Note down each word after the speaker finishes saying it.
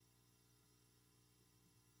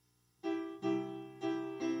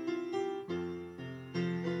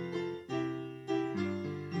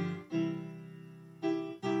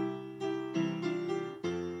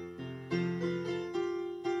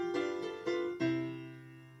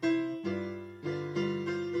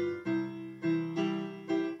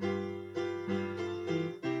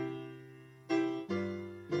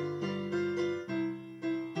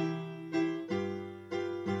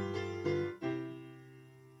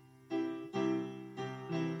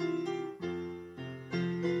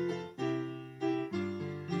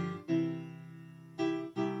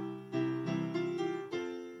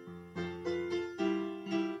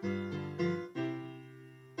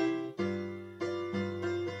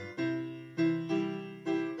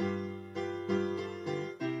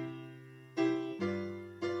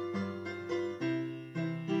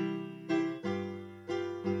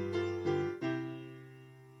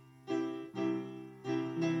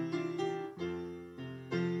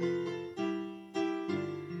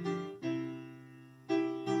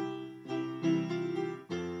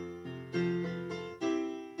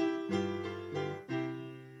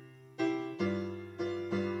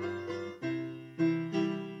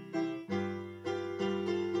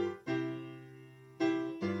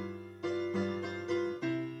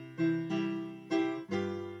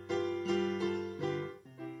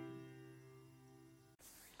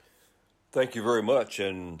Thank you very much,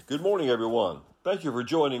 and good morning, everyone. Thank you for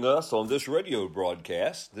joining us on this radio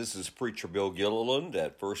broadcast. This is Preacher Bill Gilliland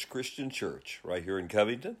at First Christian Church right here in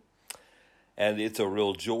Covington, and it's a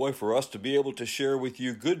real joy for us to be able to share with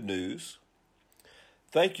you good news.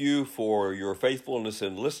 Thank you for your faithfulness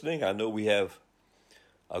in listening. I know we have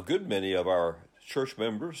a good many of our church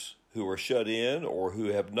members who are shut in or who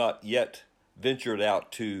have not yet ventured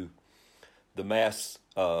out to the mass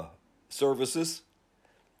services.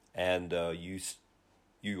 And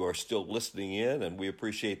you are still listening in, and we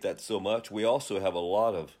appreciate that so much. We also have a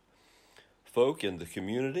lot of folk in the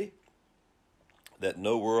community that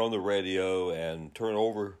know we're on the radio and turn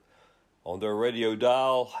over on their radio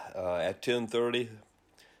dial at 10:30.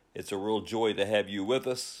 It's a real joy to have you with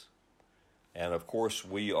us. And, of course,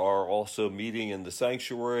 we are also meeting in the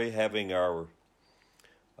sanctuary, having our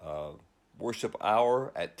worship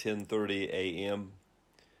hour at 10:30 a.m.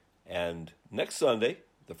 And next Sunday,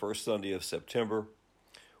 the first Sunday of September,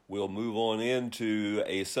 we'll move on into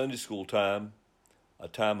a Sunday school time, a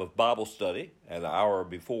time of Bible study, an hour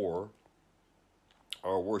before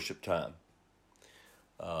our worship time.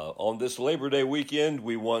 On this Labor Day weekend,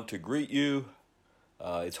 we want to greet you.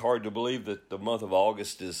 It's hard to believe that the month of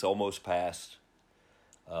August is almost past.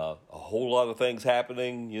 A whole lot of things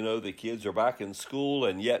happening. You know, the kids are back in school,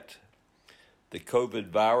 and yet the COVID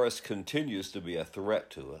virus continues to be a threat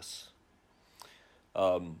to us.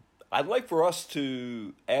 I'd like for us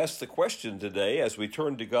to ask the question today as we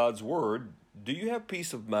turn to God's Word, do you have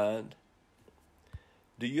peace of mind?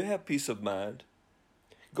 Do you have peace of mind?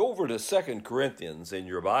 Go over to 2 Corinthians in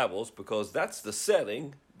your Bibles, because that's the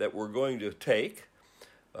setting that we're going to take.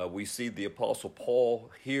 We see the Apostle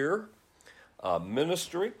Paul here,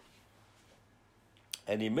 ministry,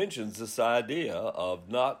 and he mentions this idea of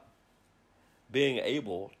not being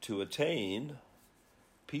able to attain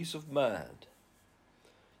peace of mind.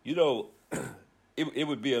 You know, it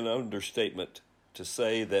would be an understatement to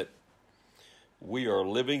say that we are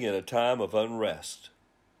living in a time of unrest.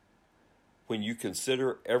 When you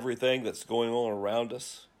consider everything that's going on around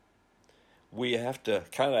us, we have to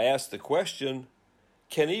kind of ask the question,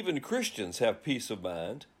 can even Christians have peace of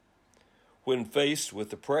mind when faced with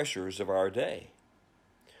the pressures of our day?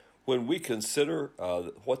 When we consider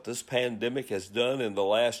what this pandemic has done in the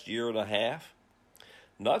last year and a half,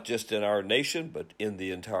 not just in our nation, but in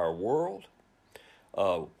the entire world.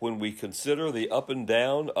 When we consider the up and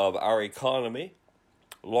down of our economy,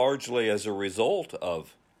 largely as a result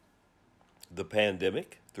of the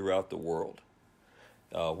pandemic throughout the world.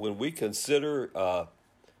 When we consider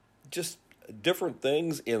just different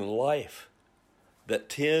things in life that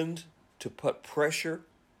tend to put pressure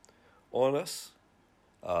on us,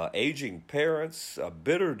 aging parents,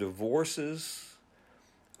 bitter divorces,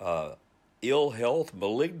 ill health,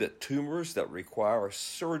 malignant tumors that require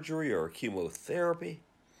surgery or chemotherapy.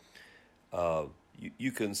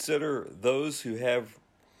 You consider those who have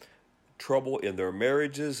trouble in their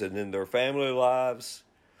marriages and in their family lives,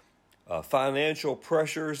 financial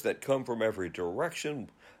pressures that come from every direction,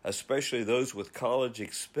 especially those with college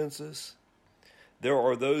expenses. There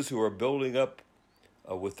are those who are building up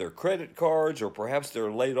with their credit cards, or perhaps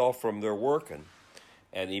they're laid off from their work,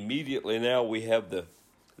 and immediately now we have the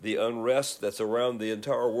unrest that's around the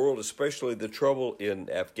entire world, especially the trouble in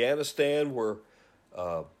Afghanistan, where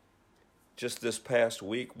just this past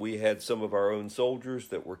week we had some of our own soldiers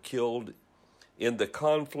that were killed in the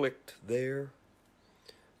conflict there.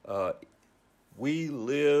 We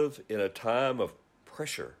live in a time of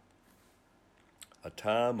pressure, a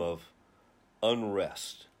time of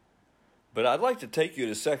unrest. But I'd like to take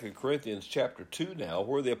you to 2 Corinthians chapter 2 now,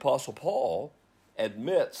 where the Apostle Paul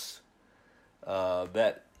admits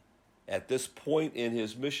that at this point in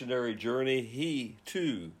his missionary journey, he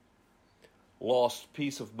too lost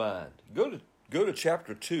peace of mind. Go to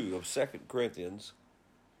chapter 2 of 2 Corinthians,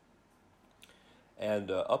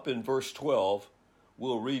 and up in verse 12,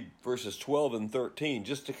 we'll read verses 12 and 13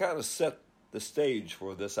 just to kind of set the stage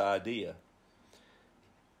for this idea.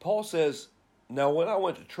 Paul says, "Now when I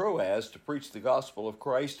went to Troas to preach the gospel of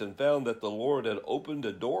Christ and found that the Lord had opened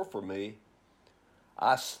a door for me,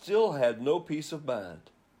 I still had no peace of mind,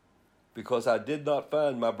 because I did not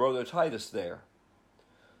find my brother Titus there.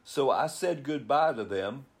 So I said goodbye to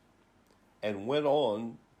them and went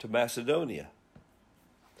on to Macedonia."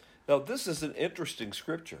 Now, this is an interesting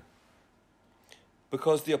scripture,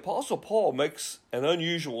 because the Apostle Paul makes an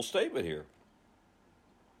unusual statement here.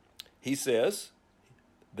 He says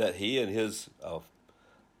that he and his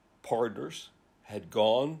partners had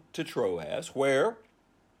gone to Troas, where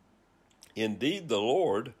indeed the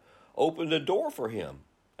Lord opened a door for him.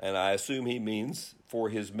 And I assume he means for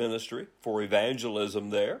his ministry, for evangelism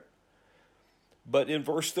there. But in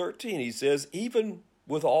verse 13, he says, even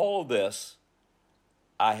with all of this,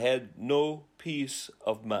 I had no peace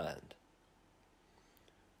of mind.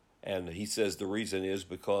 And he says the reason is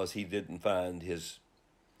because he didn't find his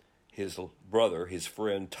brother, his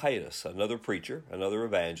friend Titus, another preacher, another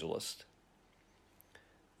evangelist,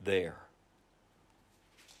 there.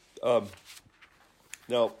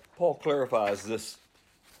 Now, Paul clarifies this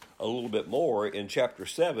a little bit more in chapter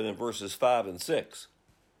 7 in verses 5 and 6.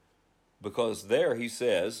 Because there he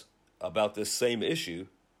says about this same issue,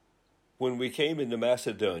 when we came into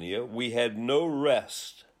Macedonia, we had no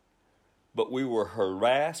rest, but we were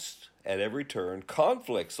harassed at every turn,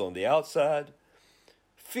 conflicts on the outside,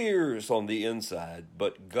 fears on the inside.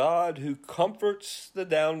 But God, who comforts the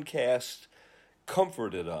downcast,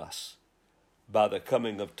 comforted us by the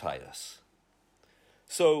coming of Titus.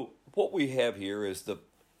 So what we have here is the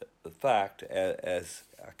fact, as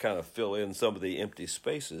I kind of fill in some of the empty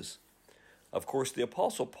spaces. Of course, the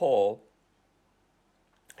Apostle Paul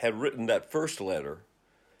had written that first letter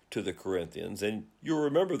to the Corinthians, and you'll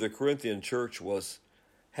remember the Corinthian church was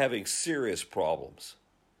having serious problems.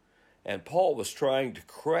 And Paul was trying to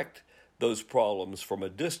correct those problems from a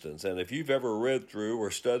distance. And if you've ever read through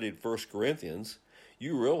or studied 1 Corinthians,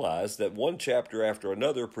 you realize that one chapter after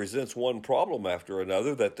another presents one problem after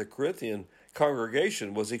another that the Corinthian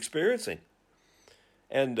congregation was experiencing.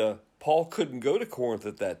 And Paul couldn't go to Corinth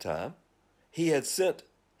at that time. He had sent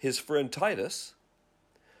his friend Titus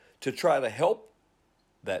to try to help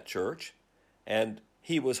that church, and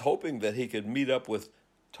he was hoping that he could meet up with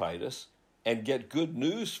Titus and get good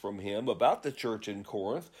news from him about the church in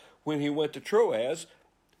Corinth when he went to Troas,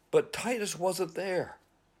 but Titus wasn't there.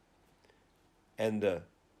 And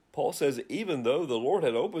Paul says, even though the Lord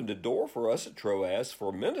had opened a door for us at Troas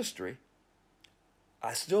for ministry,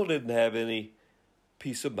 I still didn't have any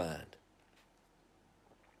peace of mind.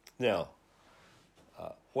 Now,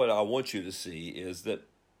 what I want you to see is that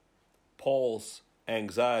Paul's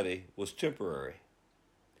anxiety was temporary.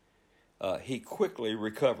 He quickly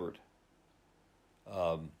recovered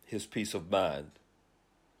his peace of mind.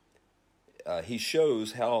 He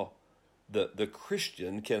shows how the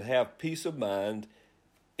Christian can have peace of mind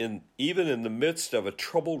even in the midst of a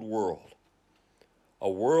troubled world, a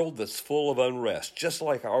world that's full of unrest, just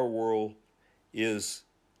like our world is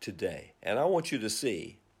today. And I want you to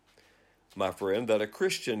see, my friend, that a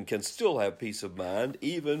Christian can still have peace of mind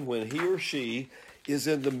even when he or she is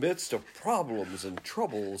in the midst of problems and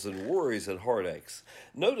troubles and worries and heartaches.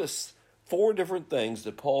 Notice 4 different things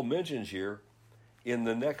that Paul mentions here in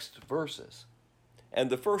the next verses. And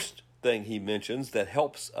the first thing he mentions that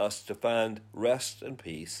helps us to find rest and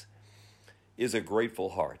peace is a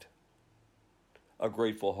grateful heart. A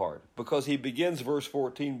grateful heart. Because he begins verse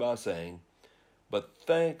 14 by saying, but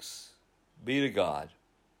thanks be to God,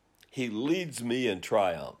 he leads me in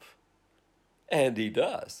triumph. And he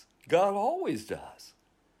does. God always does.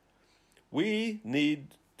 We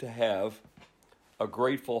need to have a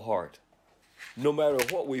grateful heart. No matter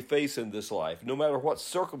what we face in this life, no matter what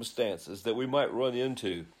circumstances that we might run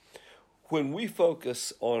into, when we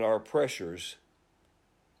focus on our pressures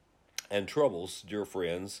and troubles, dear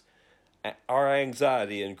friends, our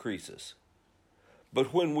anxiety increases.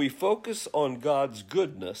 But when we focus on God's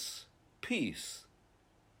goodness, peace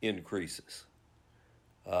increases.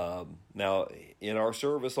 Now, in our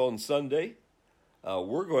service on Sunday,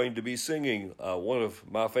 we're going to be singing one of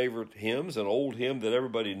my favorite hymns, an old hymn that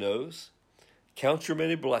everybody knows, Count Your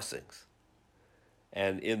Many Blessings.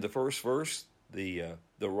 And in the first verse, the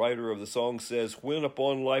writer of the song says, when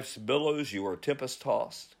upon life's billows you are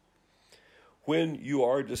tempest-tossed, when you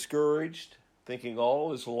are discouraged, thinking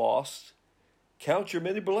all is lost, count your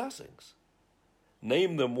many blessings.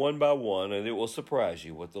 Name them one by one, and it will surprise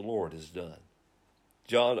you what the Lord has done.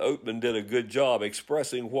 John Oatman did a good job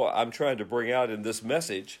expressing what I'm trying to bring out in this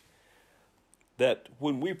message, that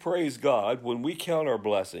when we praise God, when we count our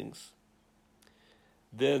blessings,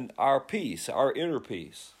 then our peace, our inner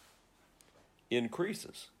peace,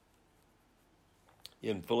 increases.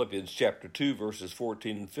 In Philippians chapter 2, verses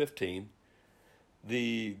 14 and 15,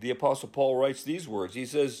 the Apostle Paul writes these words. He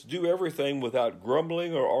says, do everything without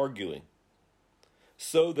grumbling or arguing,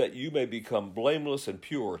 so that you may become blameless and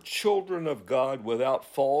pure, children of God without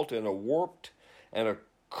fault in a warped and a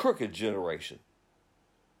crooked generation.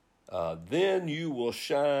 Then you will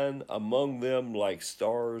shine among them like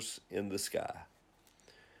stars in the sky.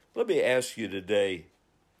 Let me ask you today,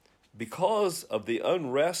 because of the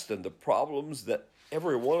unrest and the problems that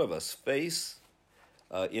every one of us face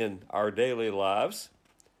in our daily lives,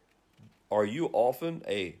 are you often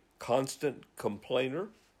a constant complainer,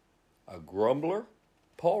 a grumbler?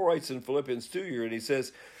 Paul writes in Philippians 2 here, and he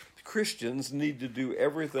says, Christians need to do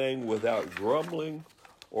everything without grumbling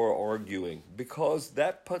or arguing, because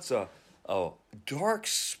that puts a dark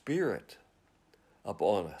spirit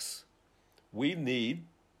upon us. We need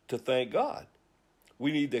to thank God.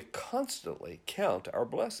 We need to constantly count our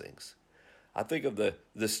blessings. I think of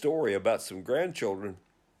the story about some grandchildren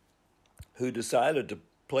who decided to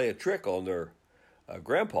play a trick on their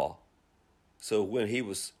grandpa. So when he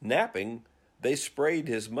was napping, they sprayed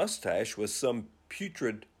his mustache with some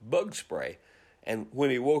putrid bug spray. And when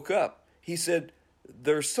he woke up, he said,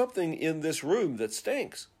 "There's something in this room that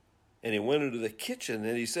stinks." And he went into the kitchen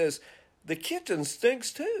and he says, "The kitchen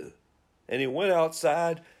stinks too." And he went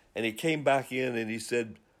outside and he came back in and he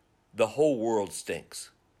said, "The whole world stinks."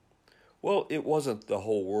 Well, it wasn't the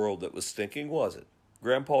whole world that was stinking, was it?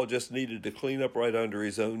 Grandpa just needed to clean up right under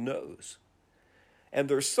his own nose. And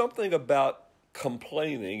there's something about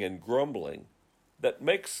complaining and grumbling that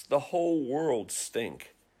makes the whole world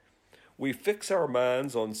stink. We fix our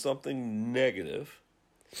minds on something negative,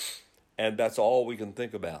 and that's all we can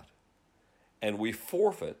think about. And we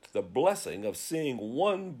forfeit the blessing of seeing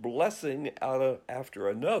one blessing after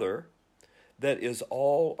another that is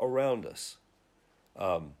all around us.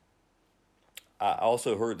 I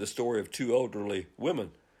also heard the story of two elderly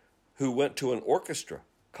women who went to an orchestra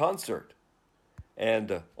concert.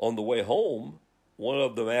 And on the way home, one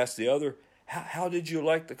of them asked the other, how did you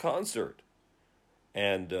like the concert?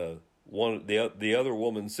 And the other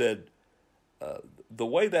woman said, the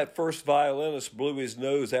way that first violinist blew his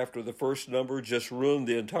nose after the first number just ruined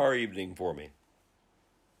the entire evening for me.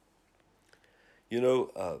 You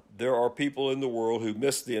know, there are people in the world who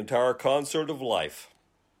miss the entire concert of life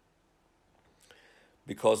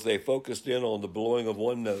because they focused in on the blowing of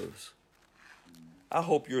one nose. I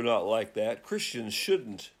hope you're not like that. Christians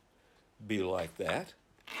shouldn't be like that.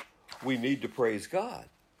 We need to praise God.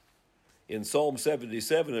 In Psalm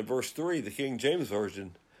 77 and verse 3, the King James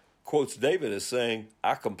Version quotes David as saying,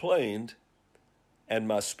 "I complained, and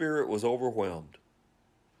my spirit was overwhelmed."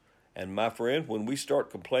 And my friend, when we start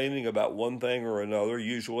complaining about one thing or another,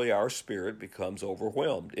 usually our spirit becomes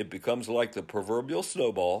overwhelmed. It becomes like the proverbial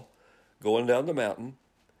snowball going down the mountain.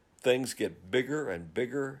 Things get bigger and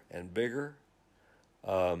bigger and bigger.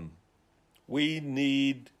 We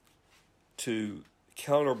need to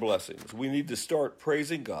count our blessings. We need to start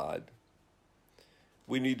praising God.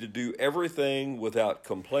 We need to do everything without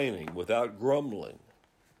complaining, without grumbling.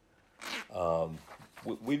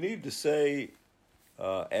 We need to say,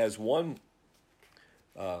 as one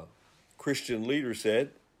Christian leader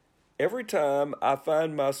said, every time I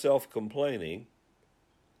find myself complaining,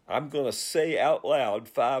 I'm going to say out loud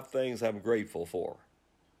 5 things I'm grateful for.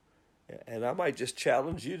 And I might just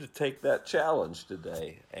challenge you to take that challenge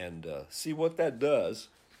today and see what that does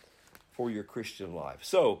for your Christian life.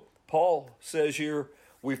 So, Paul says here,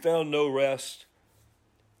 we found no rest,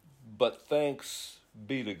 but thanks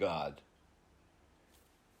be to God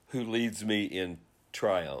who leads me in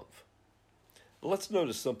triumph. Let's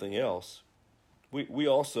notice something else. We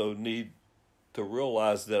also need to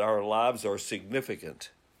realize that our lives are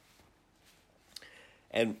significant.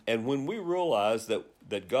 And when we realize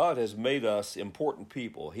that God has made us important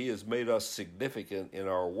people, He has made us significant in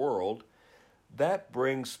our world, that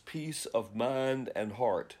brings peace of mind and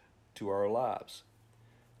heart to our lives.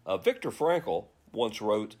 Viktor Frankl once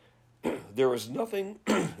wrote, "There is nothing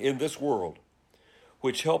in this world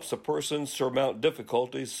which helps a person surmount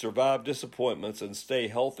difficulties, survive disappointments, and stay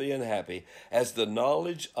healthy and happy as the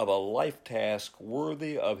knowledge of a life task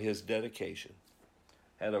worthy of his dedication."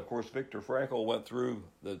 And of course, Viktor Frankl went through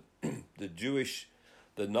the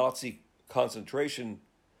Nazi concentration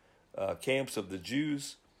camps of the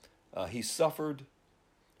Jews. He suffered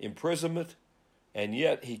imprisonment, and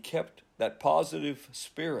yet he kept that positive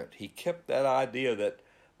spirit. He kept that idea that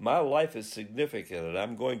my life is significant and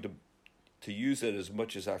I'm going to use it as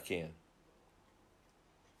much as I can.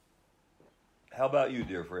 How about you,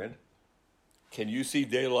 dear friend? Can you see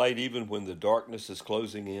daylight even when the darkness is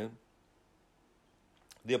closing in?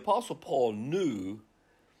 The Apostle Paul knew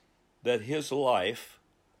that his life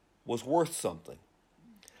was worth something.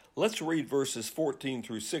 Let's read verses 14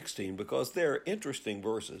 through 16 because they're interesting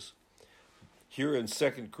verses here in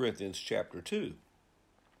 2 Corinthians chapter 2.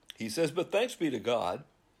 He says, "But thanks be to God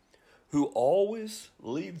who always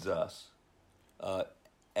leads us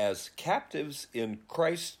as captives in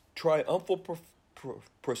Christ's triumphal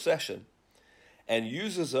procession and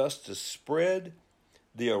uses us to spread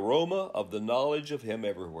the aroma of the knowledge of Him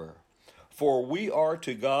everywhere. For we are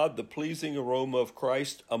to God the pleasing aroma of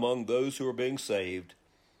Christ among those who are being saved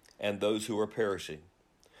and those who are perishing.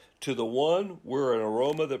 To the one, we're an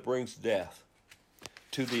aroma that brings death.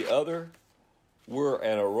 To the other, We're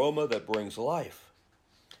an aroma that brings life.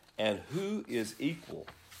 And who is equal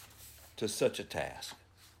to such a task?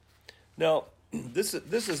 Now, this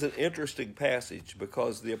is an interesting passage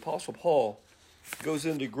because the Apostle Paul goes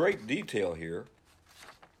into great detail here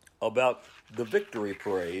about the victory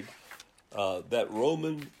parade that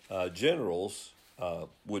Roman generals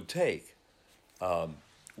would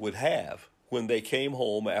have when they came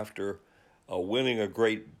home after winning a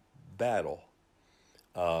great battle.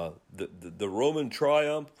 The Roman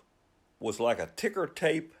triumph was like a ticker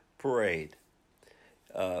tape parade,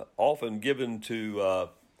 often given to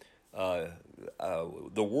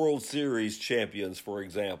the World Series champions, for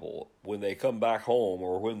example, when they come back home,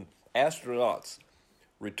 or when astronauts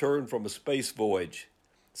return from a space voyage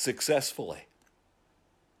successfully.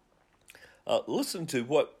 Listen to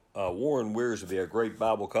what Warren Wiersbe, a great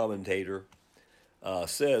Bible commentator,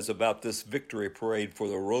 says about this victory parade for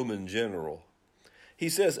the Roman general. He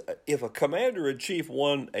says, if a commander-in-chief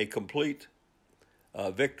won a complete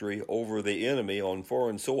victory over the enemy on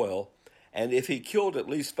foreign soil, and if he killed at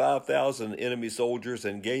least 5,000 enemy soldiers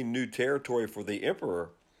and gained new territory for the emperor,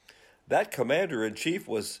 that commander-in-chief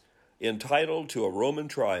was entitled to a Roman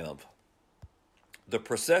triumph. The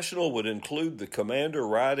processional would include the commander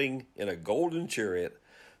riding in a golden chariot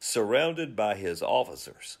surrounded by his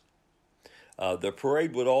officers. The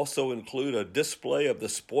parade would also include a display of the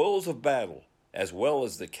spoils of battle, as well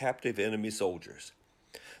as the captive enemy soldiers.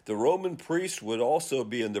 The Roman priest would also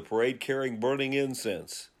be in the parade carrying burning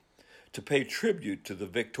incense to pay tribute to the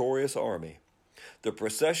victorious army. The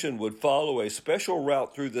procession would follow a special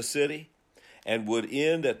route through the city and would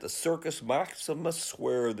end at the Circus Maximus,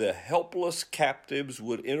 where the helpless captives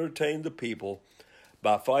would entertain the people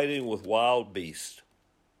by fighting with wild beasts.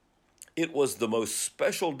 It was the most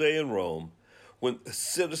special day in Rome when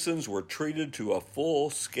citizens were treated to a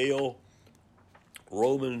full-scale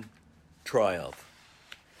Roman triumph.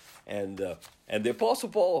 And the Apostle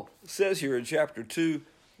Paul says here in chapter 2,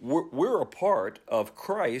 we're a part of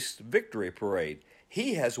Christ's victory parade.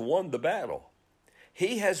 He has won the battle.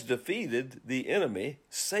 He has defeated the enemy,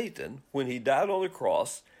 Satan, when he died on the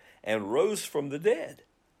cross and rose from the dead.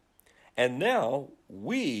 And now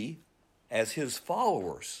we, as his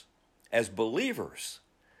followers, as believers,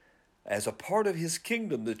 as a part of his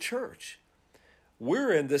kingdom, the church,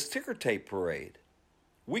 we're in this ticker tape parade.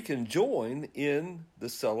 We can join in the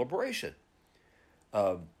celebration.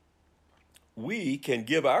 We can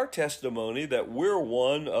give our testimony that we're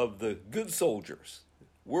one of the good soldiers.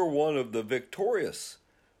 We're one of the victorious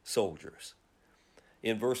soldiers.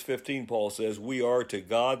 In verse 15, Paul says, we are to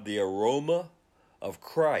God the aroma of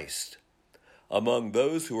Christ among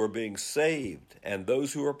those who are being saved and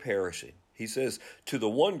those who are perishing. He says, to the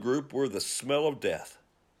one group, we're the smell of death.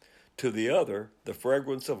 To the other, the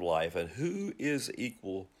fragrance of life. And who is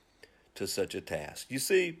equal to such a task? You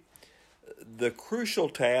see, the crucial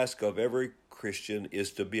task of every Christian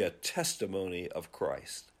is to be a testimony of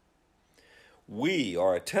Christ. We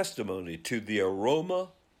are a testimony to the aroma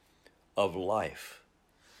of life.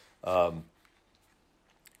 Paul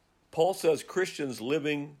says Christians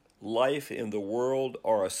living life in the world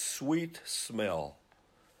are a sweet smell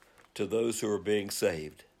to those who are being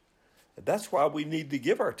saved. That's why we need to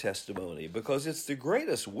give our testimony, because it's the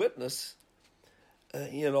greatest witness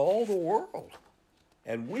in all the world.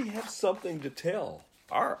 And we have something to tell.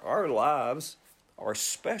 Our lives are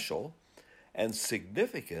special and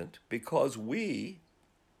significant because we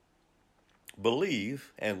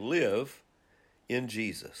believe and live in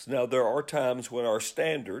Jesus. Now, there are times when our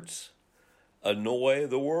standards annoy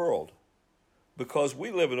the world, because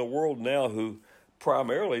we live in a world now who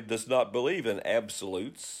primarily does not believe in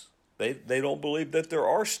absolutes. They don't believe that there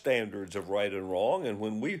are standards of right and wrong. And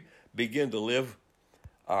when we begin to live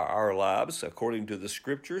our lives according to the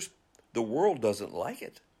scriptures, the world doesn't like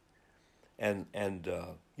it. And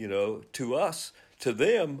to us, to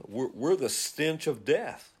them, we're the stench of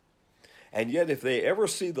death. And yet if they ever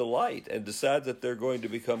see the light and decide that they're going to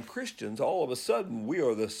become Christians, all of a sudden we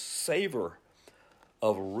are the savor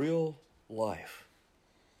of real life.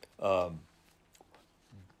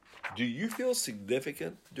 Do you feel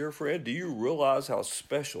significant, dear friend? Do you realize how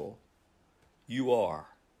special you are?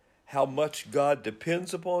 How much God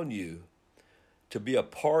depends upon you to be a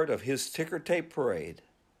part of his ticker tape parade?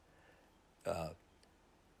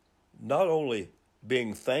 Not only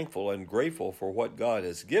being thankful and grateful for what God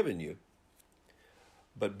has given you,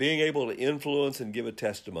 but being able to influence and give a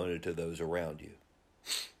testimony to those around you.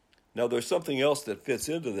 Now, there's something else that fits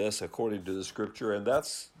into this according to the scripture, and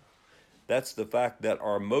that's the fact that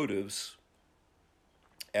our motives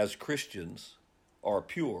as Christians are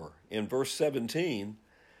pure. In verse 17,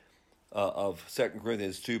 of 2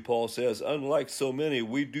 Corinthians 2, Paul says, "Unlike so many,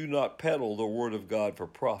 we do not peddle the word of God for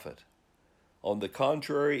profit. On the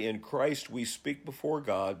contrary, in Christ we speak before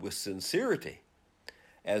God with sincerity,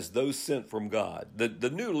 as those sent from God." The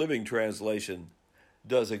New Living Translation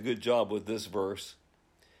does a good job with this verse.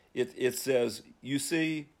 It says, "You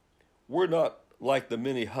see, we're not like the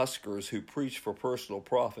many huskers who preach for personal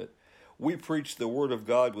profit. We preach the word of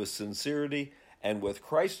God with sincerity and with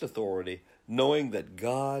Christ's authority, knowing that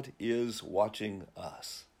God is watching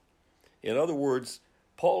us." In other words,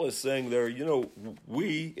 Paul is saying there,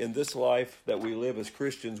 we in this life that we live as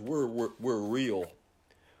Christians, we're real.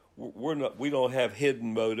 We don't have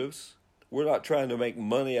hidden motives. We're not trying to make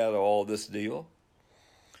money out of all this deal.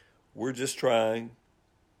 We're just trying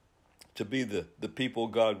to be the people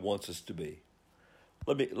God wants us to be.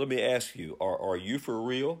 Let me ask you, are you for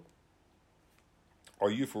real? Are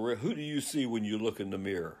you for real? Who do you see when you look in the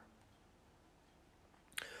mirror?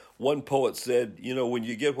 One poet said, when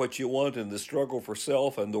you get what you want in the struggle for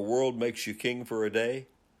self and the world makes you king for a day,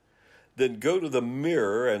 then go to the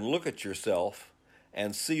mirror and look at yourself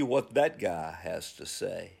and see what that guy has to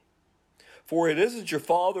say. For it isn't your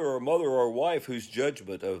father or mother or wife whose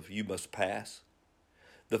judgment of you must pass.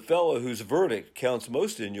 The fellow whose verdict counts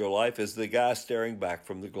most in your life is the guy staring back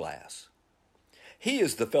from the glass. He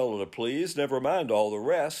is the fellow to please, never mind all the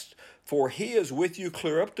rest, for he is with you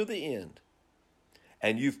clear up to the end.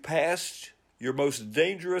 And you've passed your most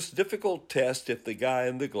dangerous, difficult test if the guy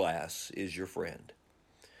in the glass is your friend.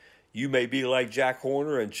 You may be like Jack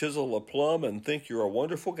Horner and chisel a plum and think you're a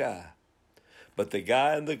wonderful guy, but the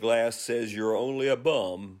guy in the glass says you're only a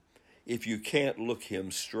bum if you can't look him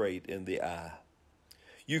straight in the eye.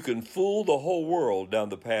 You can fool the whole world down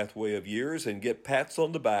the pathway of years and get pats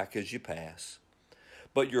on the back as you pass.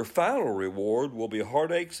 But your final reward will be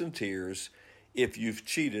heartaches and tears if you've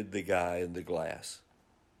cheated the guy in the glass.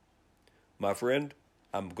 My friend,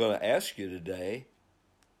 I'm going to ask you today,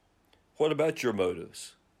 what about your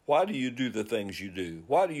motives? Why do you do the things you do?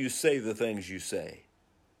 Why do you say the things you say?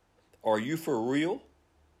 Are you for real?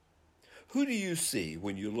 Who do you see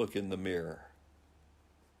when you look in the mirror?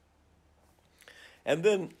 And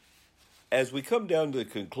then, as we come down to the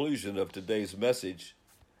conclusion of today's message,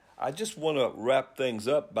 I just want to wrap things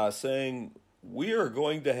up by saying we are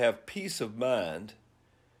going to have peace of mind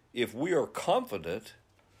if we are confident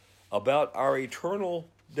about our eternal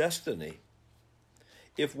destiny.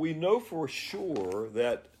 If we know for sure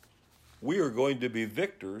that we are going to be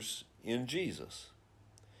victors in Jesus.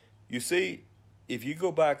 You see, if you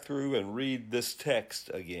go back through and read this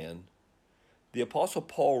text again, the Apostle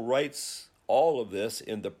Paul writes all of this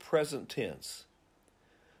in the present tense.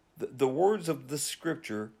 The words of the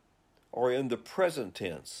scripture are in the present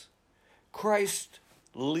tense. Christ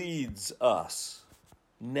leads us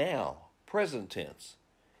now, present tense,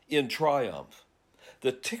 in triumph.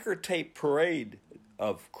 The ticker tape parade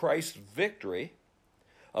of Christ's victory,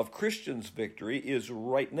 of Christians' victory, is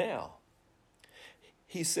right now.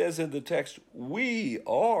 He says in the text, we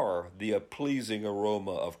are the pleasing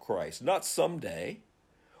aroma of Christ. Not someday.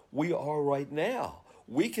 We are right now.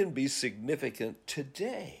 We can be significant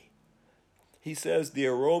today. He says the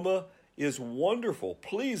aroma is wonderful,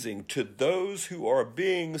 pleasing to those who are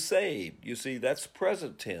being saved. You see, that's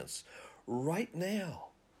present tense. Right now.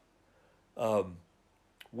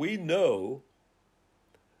 We know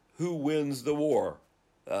who wins the war.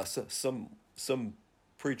 Some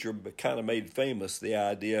preacher kind of made famous the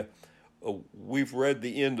idea, we've read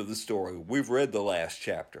the end of the story. We've read the last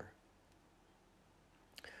chapter.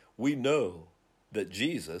 We know that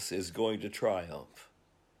Jesus is going to triumph.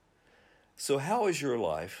 So how is your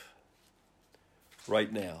life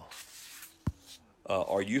right now?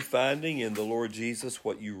 Are you finding in the Lord Jesus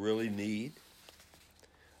what you really need?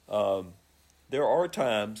 There are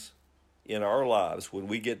times in our lives when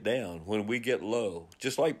we get down, when we get low,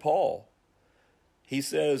 just like Paul. He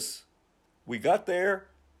says, we got there,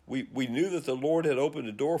 we knew that the Lord had opened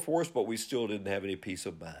the door for us, but we still didn't have any peace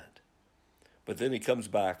of mind. But then he comes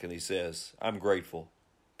back and he says, I'm grateful.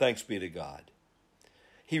 Thanks be to God.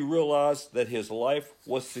 He realized that his life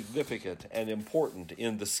was significant and important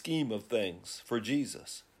in the scheme of things for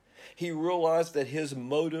Jesus. He realized that his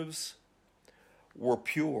motives were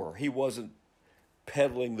pure. He wasn't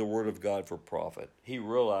peddling the word of God for profit. He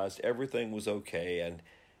realized everything was okay, and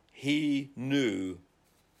he knew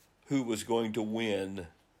who was going to win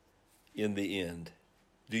in the end.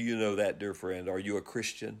 Do you know that, dear friend? Are you a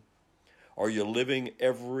Christian? Are you living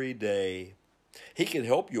every day? He can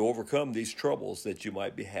help you overcome these troubles that you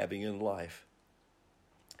might be having in life.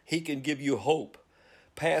 He can give you hope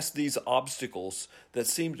past these obstacles that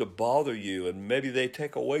seem to bother you, and maybe they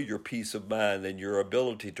take away your peace of mind and your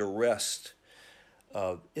ability to rest.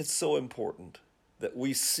 It's so important that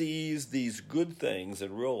we seize these good things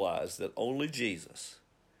and realize that only Jesus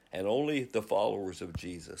and only the followers of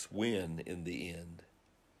Jesus win in the end.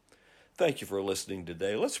 Thank you for listening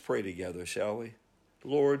today. Let's pray together, shall we?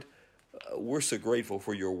 Lord, we're so grateful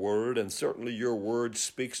for your word, and certainly your word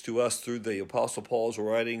speaks to us through the Apostle Paul's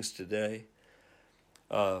writings today.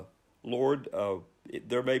 Lord,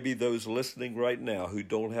 there may be those listening right now who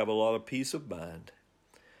don't have a lot of peace of mind.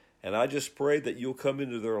 And I just pray that you'll come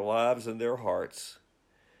into their lives and their hearts.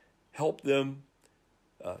 Help them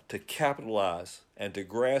to capitalize and to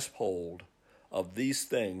grasp hold of these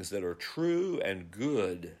things that are true and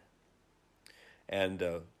good. And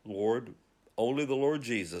Lord, only the Lord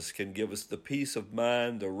Jesus can give us the peace of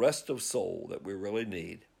mind, the rest of soul that we really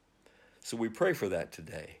need. So we pray for that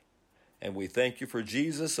today. And we thank you for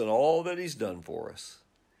Jesus and all that he's done for us.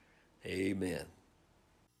 Amen.